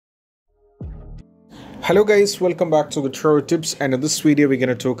Hello guys, welcome back to the tutorial tips, and in this video we're going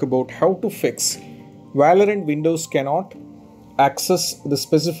to talk about how to fix Valorant Windows cannot access the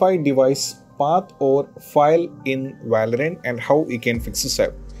specified device path or file in Valorant and how you can fix this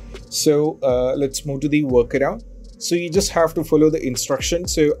out. So let's move to the workaround. So you just have to follow the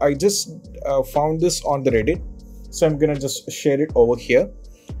instructions. So I just found this on the Reddit, so I'm going to just share it over here.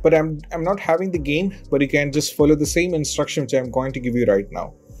 But I'm not having the game, but you can just follow the same instruction which I'm going to give you right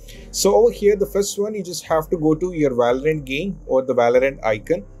now. So over here, the first one, you just have to go to your Valorant game or the Valorant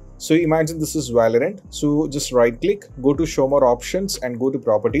icon. So imagine this is Valorant. So just right click, go to show more options and go to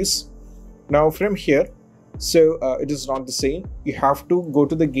properties. Now from here, so it is not the same. You have to go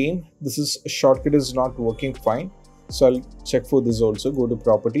to the game. This is shortcut is not working fine. So I'll check for this also. Go to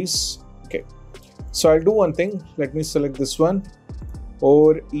properties. Okay. So I'll do one thing. Let me select this one.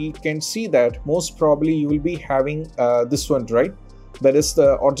 Or you can see that most probably you will be having this one, right? That is,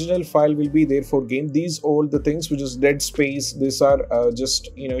 the original file will be there for game. These all the things which is dead space, these are just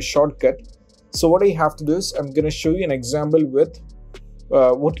shortcut. So what I have to do is I'm going to show you an example with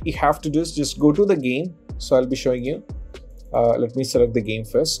what you have to do is just go to the game. So I'll be showing you. Let me select the game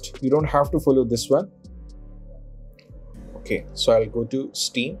first. You don't have to follow this one. Okay, so I'll go to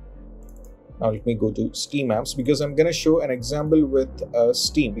Steam. Now let me go to Steam apps because I'm going to show an example with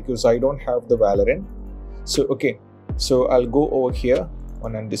Steam because I don't have the Valorant. So okay. So I'll go over here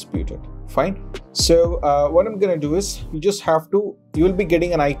on Undisputed. Fine. So what I'm going to do is you will be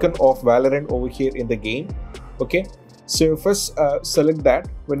getting an icon of Valorant over here in the game. Okay. So first select that.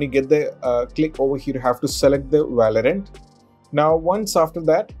 When you get the click over here, you have to select the Valorant. Now once after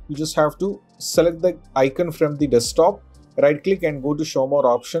that, you just have to select the icon from the desktop, right click and go to show more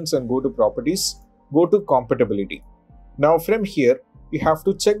options and go to properties, go to compatibility. Now from here, you have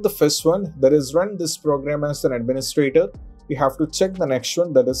to check the first one, that is run this program as an administrator. You have to check the next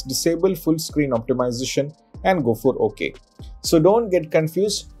one, that is disable full screen optimization and go for OK. So don't get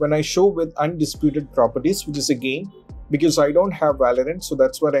confused when I show with undisputed properties, which is a game, because I don't have Valorant. So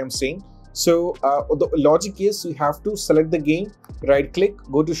that's what I'm saying. So the logic is you have to select the game, right click,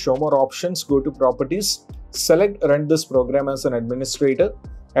 go to show more options, go to properties, select run this program as an administrator,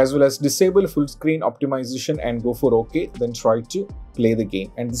 as well as disable full screen optimization and go for OK, then try to play the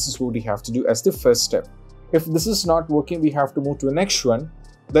game. And this is what we have to do as the first step. If this is not working, we have to move to the next one.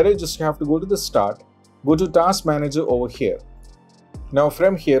 Then you just have to go to the start, go to task manager over here. Now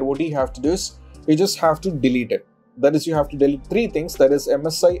from here, what you have to do is you just have to delete it. That is, you have to delete three things, that is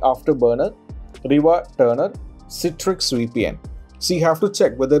MSI Afterburner, Riva Turner, Citrix VPN. So you have to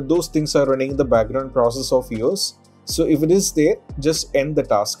check whether those things are running in the background process of yours. So if it is there, just end the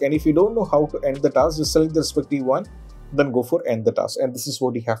task. And if you don't know how to end the task, just select the respective one, then go for end the task. And this is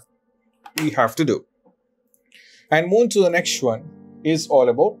what you have to do. And move to the next one is all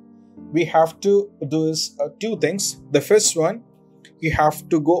about, we have to do is two things. The first one, you have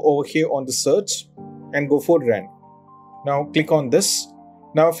to go over here on the search and go for run. Now click on this.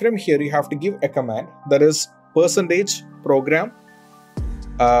 Now from here, you have to give a command, that is %program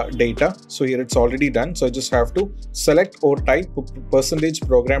data. So here it's already done. So I just have to select or type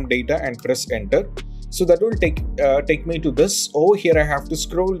 %program data and press enter. So that will take me to this. Over here I have to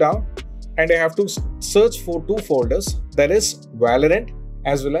scroll down and I have to search for two folders, that is Valorant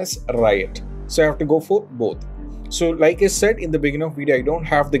as well as Riot. So I have to go for both. So like I said in the beginning of video, I don't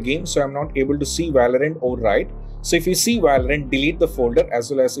have the game, so I'm not able to see Valorant or Riot. So if you see Valorant, delete the folder, as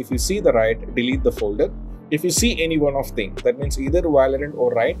well as if you see the Riot, delete the folder. If you see any one of things, that means either Valorant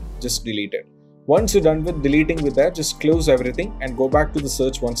or Riot, just delete it. Once you're done with deleting with that, just close everything and go back to the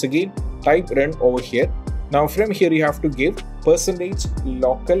search once again. Type run over here. Now from here, you have to give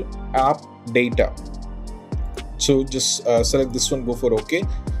 %local app data. So just select this one, go for OK.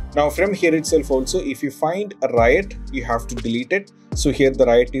 Now from here itself also, if you find a Riot, you have to delete it. So here the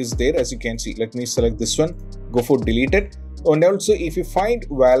Riot is there, as you can see. Let me select this one, go for delete it. And also if you find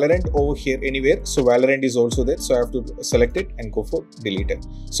Valorant over here anywhere, so Valorant is also there, so I have to select it and go for delete it.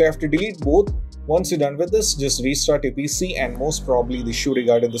 So I have to delete both. Once you're done with this, just restart your PC and most probably the issue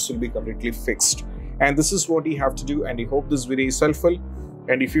regarding this will be completely fixed. And this is what you have to do, and I hope this video is helpful.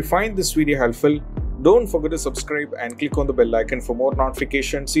 And if you find this video helpful, don't forget to subscribe and click on the bell icon for more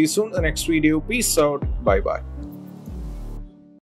notifications. See you soon in the next video. Peace out. Bye bye.